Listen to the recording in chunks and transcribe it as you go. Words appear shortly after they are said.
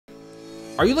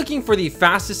Are you looking for the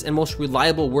fastest and most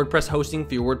reliable WordPress hosting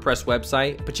for your WordPress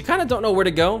website, but you kind of don't know where to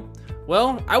go?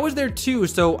 Well, I was there too,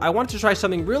 so I wanted to try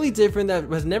something really different that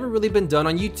has never really been done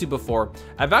on YouTube before.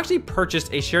 I've actually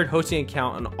purchased a shared hosting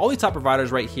account on all these top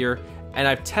providers right here, and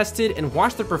I've tested and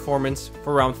watched their performance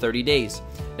for around 30 days.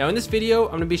 Now in this video,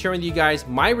 I'm going to be sharing with you guys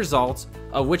my results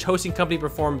of which hosting company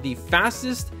performed the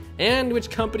fastest and which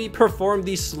company performed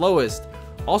the slowest.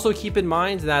 Also keep in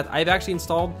mind that I've actually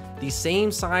installed the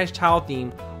same size child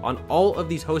theme on all of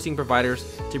these hosting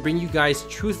providers to bring you guys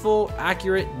truthful,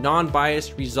 accurate,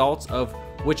 non-biased results of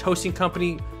which hosting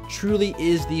company truly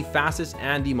is the fastest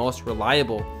and the most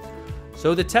reliable.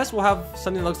 So the test will have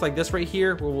something that looks like this right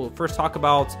here, where we'll first talk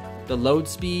about the load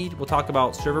speed, we'll talk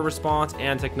about server response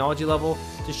and technology level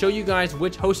to show you guys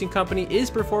which hosting company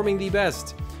is performing the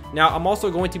best. Now I'm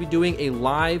also going to be doing a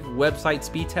live website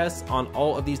speed test on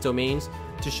all of these domains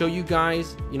to show you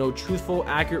guys, truthful,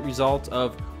 accurate results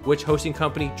of which hosting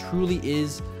company truly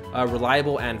is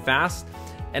reliable and fast.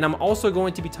 And I'm also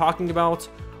going to be talking about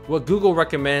what Google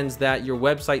recommends that your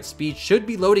website speed should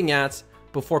be loading at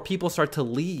before people start to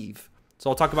leave. So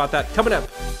I'll talk about that coming up.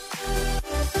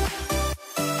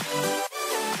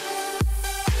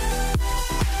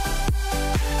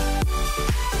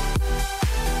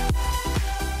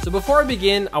 So before I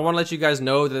begin, I want to let you guys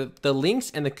know that the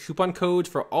links and the coupon codes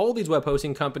for all these web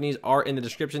hosting companies are in the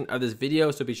description of this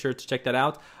video, so be sure to check that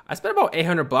out. I spent about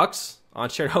 $800 on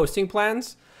shared hosting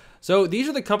plans. So these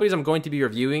are the companies I'm going to be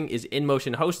reviewing: is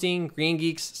InMotion Hosting, Green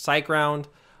Geeks, SiteGround,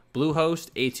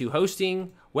 Bluehost, A2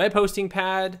 Hosting, Web Hosting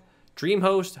Pad,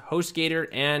 Dreamhost, Hostgator,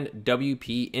 and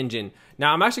WP Engine.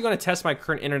 Now I'm actually going to test my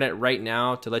current internet right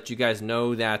now to let you guys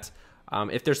know that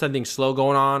if there's something slow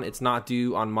going on, it's not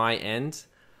due on my end.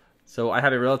 So I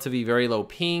have a relatively very low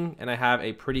ping, and I have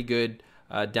a pretty good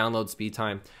download speed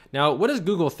time. Now, what does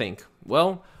Google think?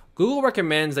 Well, Google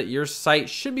recommends that your site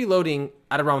should be loading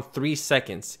at around 3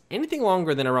 seconds. Anything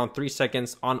longer than around 3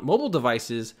 seconds on mobile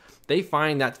devices, they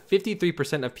find that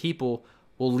 53% of people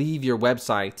will leave your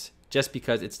website just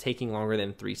because it's taking longer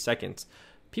than 3 seconds.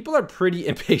 People are pretty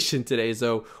impatient today,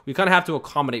 so we kind of have to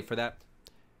accommodate for that.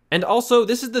 And also,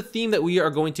 this is the theme that we are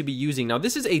going to be using. Now,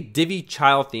 this is a Divi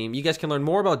child theme. You guys can learn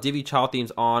more about Divi child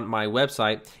themes on my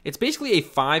website. It's basically a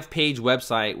 5-page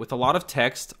website with a lot of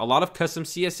text, a lot of custom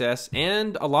CSS,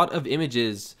 and a lot of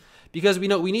images. Because we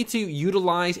need to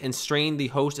utilize and strain the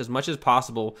host as much as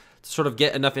possible to sort of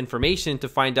get enough information to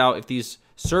find out if these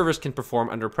servers can perform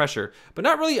under pressure. But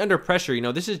not really under pressure.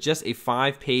 This is just a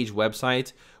 5-page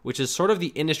website, which is sort of the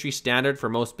industry standard for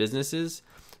most businesses.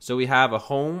 So we have a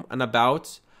home, an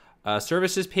about, a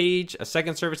services page, a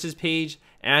second services page,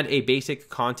 and a basic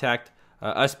contact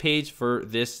us page for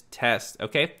this test.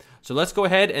 Okay, so let's go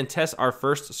ahead and test our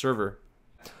first server.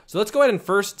 So let's go ahead and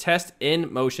first test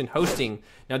InMotion Hosting.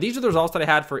 Now these are the results that I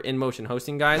had for InMotion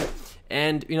Hosting, guys.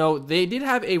 And they did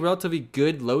have a relatively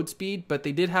good load speed, but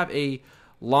they did have a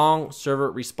long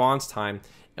server response time.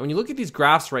 And when you look at these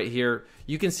graphs right here,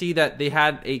 you can see that they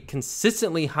had a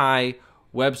consistently high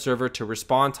web server to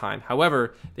respond time.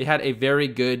 However, they had a very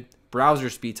good browser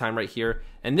speed time right here,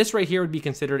 and this right here would be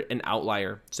considered an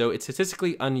outlier. So it's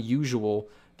statistically unusual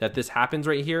that this happens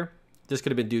right here. This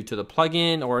could have been due to the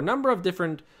plugin or a number of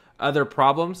different other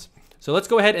problems. So let's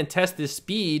go ahead and test this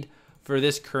speed for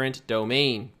this current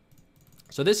domain.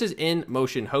 So this is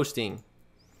InMotion Hosting.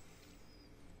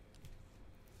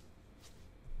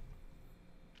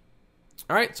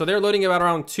 All right, so they're loading about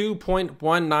around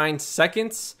 2.19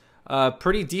 seconds.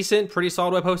 Pretty decent, pretty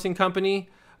solid web hosting company.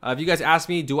 If you guys ask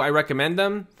me, do I recommend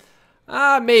them?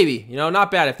 Maybe,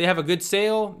 not bad. If they have a good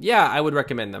sale, yeah, I would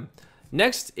recommend them.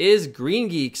 Next is Green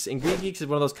Geeks, and Green Geeks is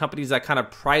one of those companies that kind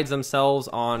of prides themselves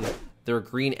on their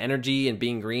green energy and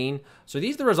being green. So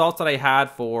these are the results that I had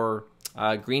for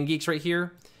Green Geeks right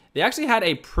here. They actually had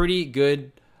a pretty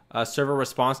good server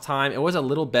response time. It was a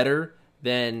little better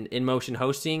than InMotion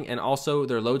Hosting, and also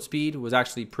their load speed was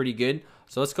actually pretty good.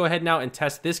 So let's go ahead now and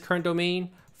test this current domain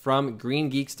from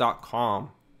greengeeks.com.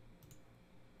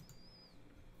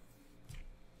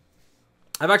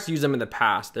 I've actually used them in the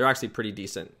past. They're actually pretty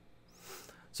decent.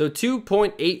 So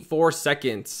 2.84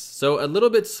 seconds. So a little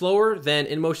bit slower than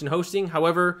InMotion Hosting.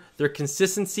 However, their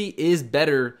consistency is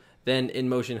better than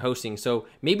InMotion Hosting. So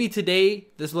maybe today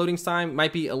this loading time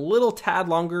might be a little tad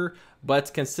longer,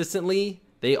 but consistently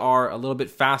they are a little bit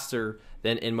faster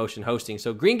than InMotion Hosting.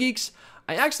 So Green Geeks,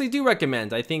 I actually do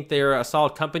recommend. I think they're a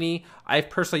solid company. I've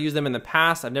personally used them in the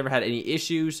past. I've never had any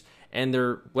issues, and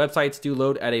their websites do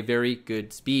load at a very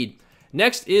good speed.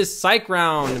 Next is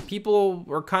SiteGround. People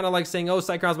were kind of like saying, oh,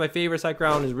 SiteGround's my favorite.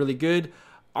 SiteGround is really good.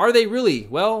 Are they really?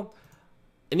 Well,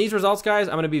 in these results, guys,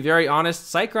 I'm going to be very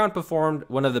honest. SiteGround performed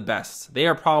one of the best. They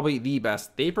are probably the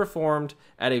best. They performed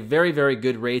at a very, very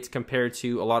good rate compared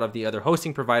to a lot of the other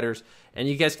hosting providers. And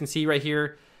you guys can see right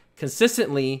here,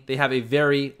 consistently, they have a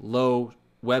very low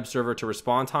web server to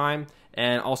respond time.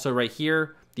 And also right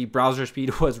here, the browser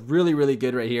speed was really, really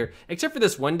good right here, except for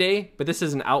this one day. But this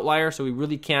is an outlier, so we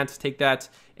really can't take that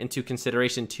into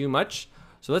consideration too much.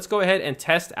 So let's go ahead and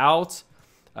test out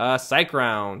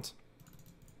SiteGround.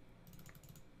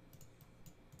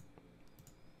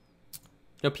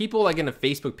 You know, people like in a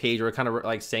Facebook page are kind of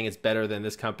like saying it's better than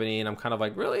this company, and I'm kind of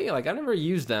like, really? Like, I've never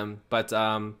used them. But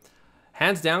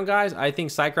hands down, guys, I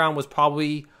think SiteGround was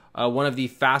probably one of the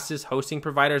fastest hosting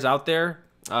providers out there.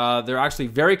 They're actually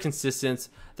very consistent.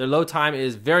 Their load time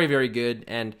is very, very good.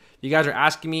 And if you guys are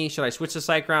asking me, should I switch to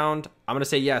SiteGround? I'm going to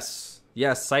say yes.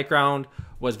 Yes, SiteGround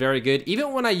was very good.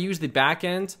 Even when I used the back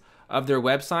end of their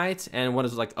website and when it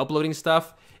was like uploading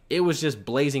stuff, it was just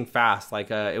blazing fast. Like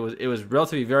it was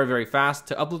relatively very, very fast.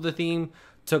 To upload the theme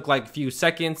took like a few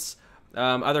seconds.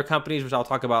 Other companies, which I'll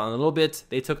talk about in a little bit,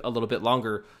 they took a little bit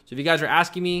longer. So if you guys are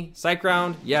asking me,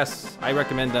 SiteGround, yes, I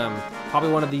recommend them.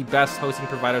 Probably one of the best hosting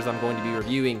providers I'm going to be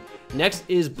reviewing. Next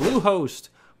is Bluehost.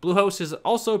 Bluehost is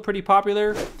also pretty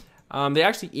popular. They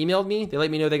actually emailed me. They let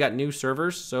me know they got new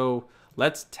servers. So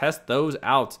let's test those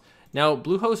out. Now,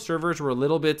 Bluehost servers were a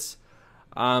little bit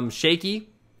shaky.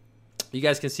 You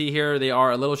guys can see here they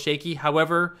are a little shaky.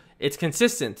 However, it's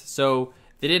consistent. So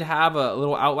they did have a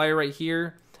little outlier right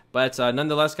here. But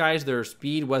nonetheless, guys, their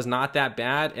speed was not that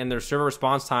bad. And their server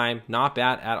response time, not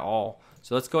bad at all.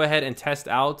 So let's go ahead and test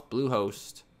out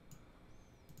Bluehost.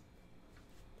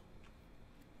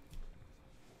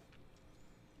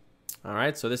 All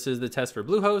right, so this is the test for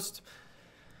Bluehost.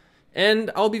 And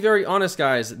I'll be very honest,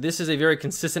 guys, this is a very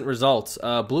consistent result.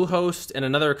 Bluehost and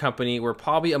another company were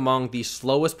probably among the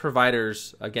slowest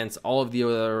providers against all of the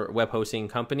other web hosting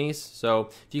companies. So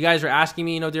if you guys are asking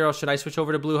me, Daryl, should I switch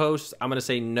over to Bluehost? I'm going to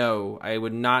say no. I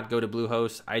would not go to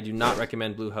Bluehost. I do not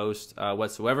recommend Bluehost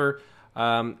whatsoever.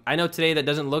 I know today that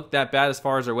doesn't look that bad as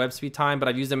far as their web speed time, but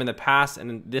I've used them in the past,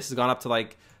 and this has gone up to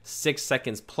like 6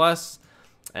 seconds plus.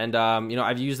 And,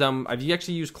 I've used them. I've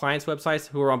actually used clients' websites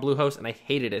who are on Bluehost, and I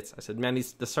hated it. I said, man,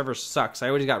 the server sucks. I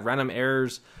always got random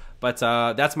errors. But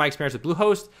that's my experience with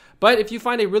Bluehost. But if you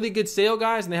find a really good sale,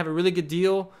 guys, and they have a really good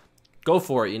deal, go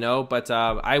for it, But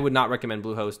I would not recommend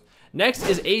Bluehost. Next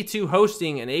is A2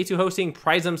 Hosting. And A2 Hosting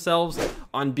prides themselves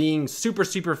on being super,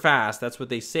 super fast. That's what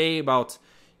they say about,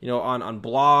 on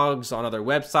blogs, on other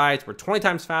websites. We're 20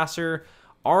 times faster.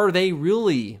 Are they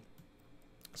really?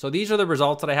 So these are the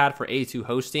results that I had for A2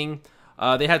 Hosting.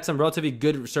 They had some relatively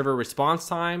good server response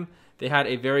time. They had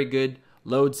a very good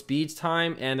load speed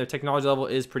time, and their technology level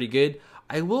is pretty good.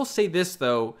 I will say this,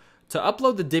 though. To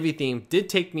upload the Divi theme did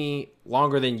take me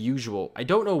longer than usual. I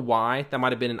don't know why. That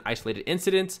might have been an isolated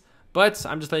incident, but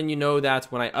I'm just letting you know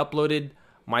that when I uploaded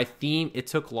my theme, it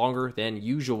took longer than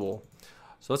usual.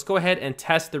 So let's go ahead and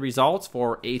test the results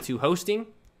for A2 Hosting.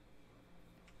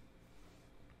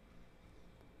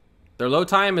 Their load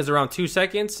time is around 2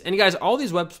 seconds. And you guys, all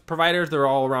these web providers, they're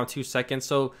all around 2 seconds.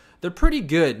 So they're pretty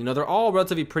good. They're all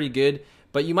relatively pretty good.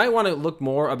 But you might want to look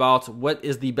more about what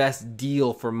is the best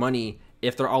deal for money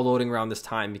if they're all loading around this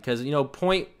time. Because,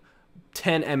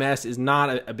 0.10 ms is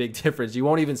not a big difference. You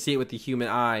won't even see it with the human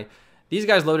eye. These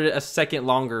guys loaded it a second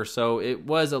longer, so it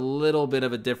was a little bit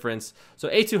of a difference. So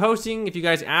A2 Hosting, if you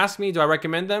guys ask me, do I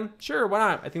recommend them? Sure, why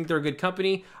not? I think they're a good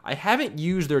company. I haven't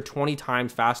used their 20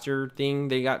 times faster thing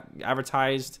they got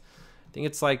advertised. I think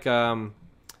it's like, the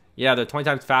 20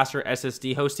 times faster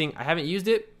SSD hosting. I haven't used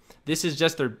it. This is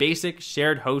just their basic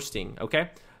shared hosting,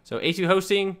 okay? So A2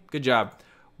 Hosting, good job.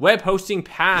 Web Hosting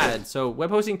Pad. So Web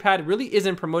Hosting Pad really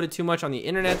isn't promoted too much on the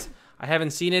internet. I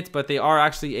haven't seen it, but they are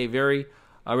actually a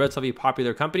relatively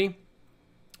popular company.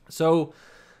 So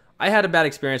I had a bad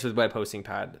experience with Web Hosting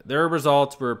Pad. Their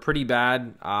results were pretty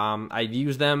bad. I've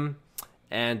used them,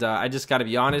 and I just got to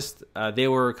be honest, they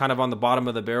were kind of on the bottom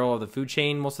of the barrel of the food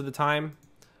chain most of the time.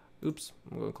 Oops,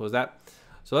 I'm going to close that.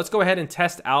 So let's go ahead and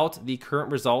test out the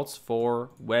current results for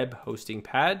Web Hosting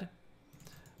Pad.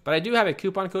 But I do have a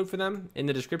coupon code for them in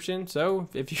the description, so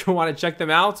if you want to check them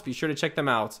out, be sure to check them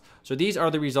out. So these are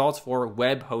the results for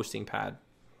Web Hosting Pad.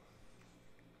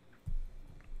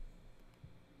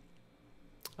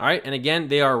 All right, and again,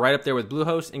 they are right up there with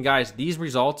Bluehost. And guys, these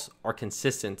results are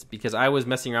consistent because I was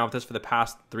messing around with this for the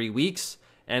past 3 weeks,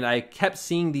 and I kept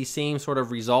seeing the same sort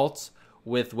of results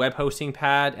with Web Hosting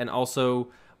Pad and also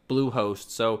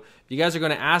Bluehost. So if you guys are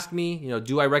going to ask me,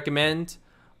 do I recommend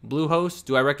Bluehost?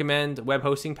 Do I recommend Web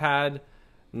Hosting Pad?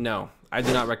 No, I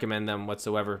do not recommend them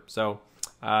whatsoever. So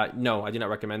No, I do not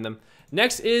recommend them.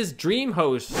 Next is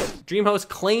Dreamhost. Dreamhost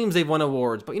claims they've won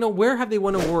awards, but where have they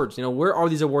won awards? Where are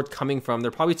these awards coming from?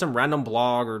 They're probably some random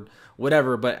blog or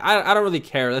whatever, but I don't really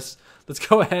care. Let's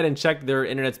go ahead and check their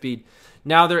internet speed.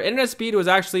 Now, their internet speed was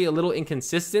actually a little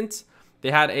inconsistent.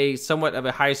 They had a somewhat of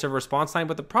a high server response time,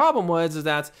 but the problem was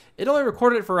that it only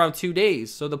recorded it for around 2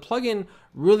 days. So the plugin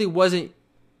really wasn't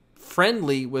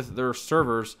friendly with their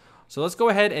servers. So let's go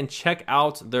ahead and check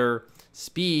out their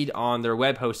speed on their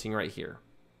web hosting right here.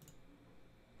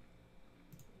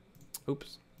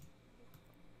 Oops.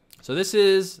 So this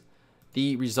is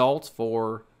the results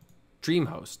for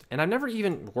Dreamhost. And I've never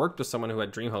even worked with someone who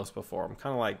had Dreamhost before. I'm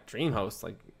kind of like, Dreamhost?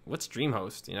 Like, what's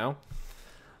Dreamhost,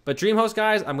 But Dreamhost,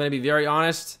 guys, I'm going to be very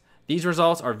honest. These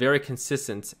results are very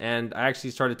consistent, and I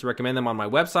actually started to recommend them on my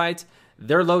website.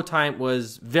 Their load time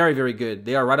was very, very good.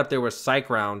 They are right up there with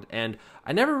SiteGround, and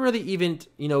I never really even,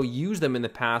 used them in the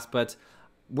past, but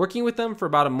working with them for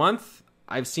about a month,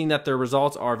 I've seen that their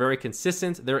results are very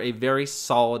consistent. They're a very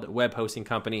solid web hosting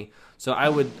company, so I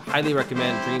would highly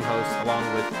recommend Dreamhost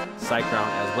along with SiteGround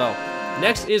as well.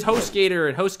 Next is Hostgator,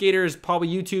 and Hostgator is probably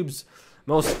YouTube's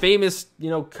most famous,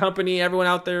 company. Everyone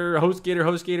out there,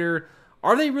 Hostgator.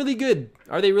 Are they really good?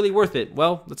 Are they really worth it?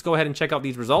 Well, let's go ahead and check out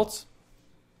these results.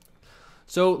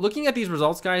 So looking at these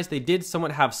results, guys, they did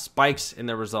somewhat have spikes in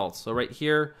their results. So right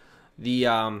here, the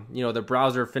the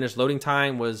browser finished loading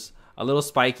time was a little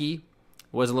spiky,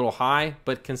 was a little high,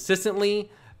 but consistently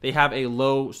they have a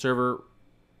low server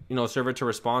to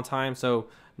response time. So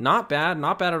not bad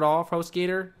at all for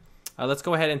Hostgator. Let's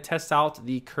go ahead and test out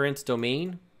the current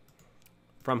domain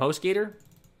from Hostgator.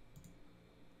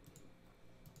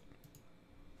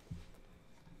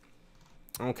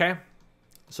 Okay,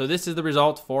 so this is the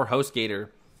result for Hostgator.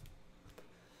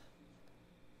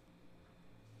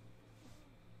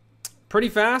 Pretty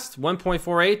fast,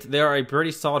 1.48. They are a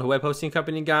pretty solid web hosting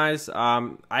company, guys.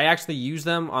 I actually use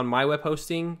them on my web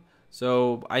hosting,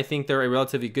 so I think they're a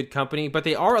relatively good company, but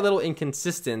they are a little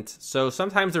inconsistent. So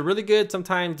sometimes they're really good,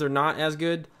 sometimes they're not as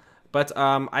good. But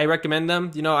I recommend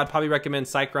them. I'd probably recommend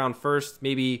SiteGround first.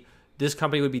 Maybe this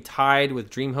company would be tied with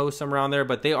Dreamhost somewhere around there.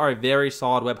 But they are a very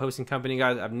solid web hosting company,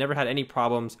 guys. I've never had any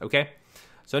problems. Okay.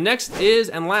 So next is,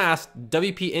 and last,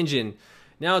 WP Engine.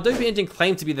 Now, WP Engine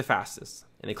claimed to be the fastest,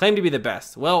 and they claim to be the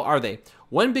best. Well, are they?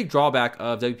 One big drawback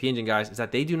of WP Engine, guys, is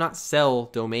that they do not sell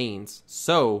domains.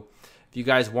 So if you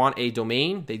guys want a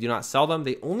domain, they do not sell them.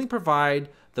 They only provide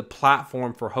the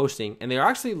platform for hosting, and they are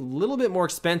actually a little bit more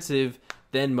expensive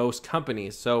than most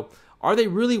companies. So are they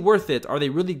really worth it? Are they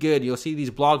really good? You'll see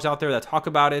these blogs out there that talk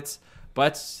about it,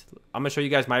 but I'm gonna show you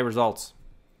guys my results.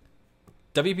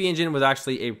 WP Engine was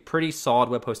actually a pretty solid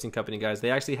web hosting company, guys.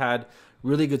 They actually had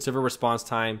really good server response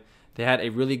time. They had a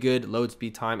really good load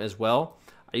speed time as well.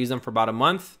 I used them for about a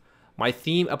month. My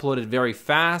theme uploaded very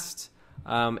fast.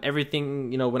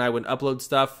 Everything, when I would upload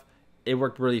stuff, it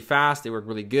worked really fast. It worked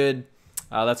really good.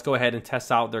 Let's go ahead and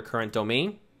test out their current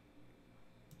domain.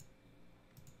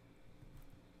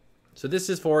 So this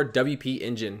is for WP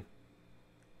Engine.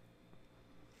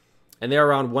 And they're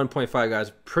around 1.5,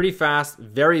 guys. Pretty fast,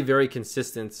 very, very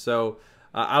consistent. So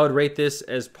I would rate this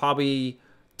as probably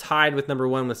tied with number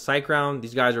 1 with SiteGround.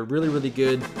 These guys are really, really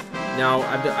good. Now,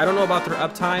 I don't know about their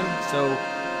uptime, so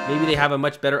maybe they have a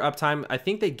much better uptime. I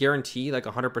think they guarantee like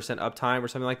 100% uptime or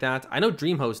something like that. I know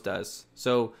Dreamhost does,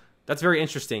 so that's very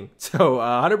interesting. So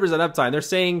 100% uptime. They're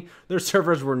saying their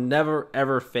servers will never,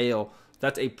 ever fail.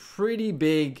 That's a pretty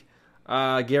big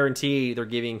guarantee they're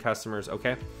giving customers.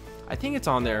 Okay, I think it's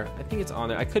on there.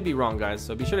 I could be wrong, guys,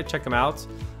 so be sure to check them out,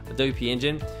 the WP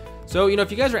Engine. So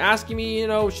if you guys are asking me,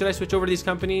 should I switch over to these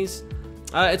companies,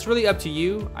 it's really up to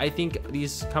you. I think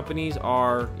these companies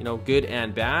are good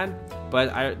and bad,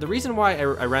 but the reason why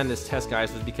I ran this test,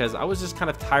 guys, was because I was just kind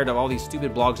of tired of all these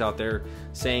stupid blogs out there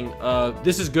saying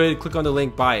this is good, click on the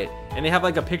link, buy it, and they have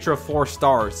like a picture of 4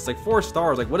 stars. It's like 4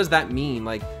 stars, like what does that mean?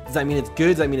 Like, does that mean it's good?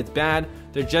 Does that mean it's bad?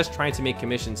 They're just trying to make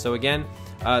commissions. So again,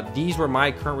 these were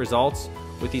my current results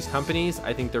with these companies.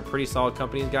 I think they're pretty solid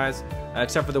companies, guys,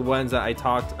 except for the ones that I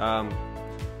talked not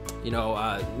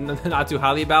too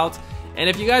highly about. And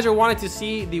if you guys are wanting to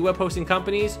see the web hosting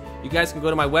companies, you guys can go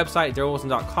to my website,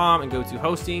 darylwilson.com, and go to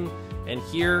hosting, and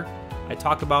here I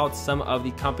talk about some of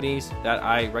the companies that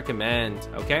I recommend.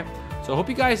 Okay, so I hope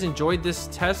you guys enjoyed this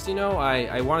test.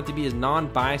 I want it to be as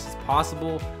non-biased as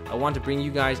possible. I want to bring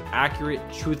you guys accurate,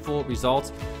 truthful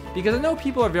results, because I know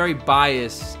people are very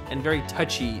biased and very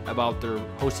touchy about their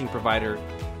hosting provider,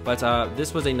 but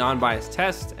this was a non-biased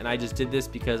test, and I just did this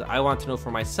because I want to know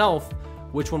for myself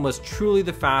which one was truly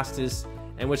the fastest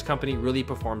and which company really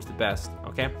performs the best.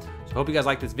 Okay, so I hope you guys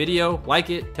like this video. Like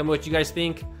it, tell me what you guys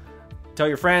think. tell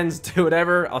your friends, do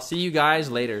whatever. I'll see you guys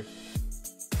later.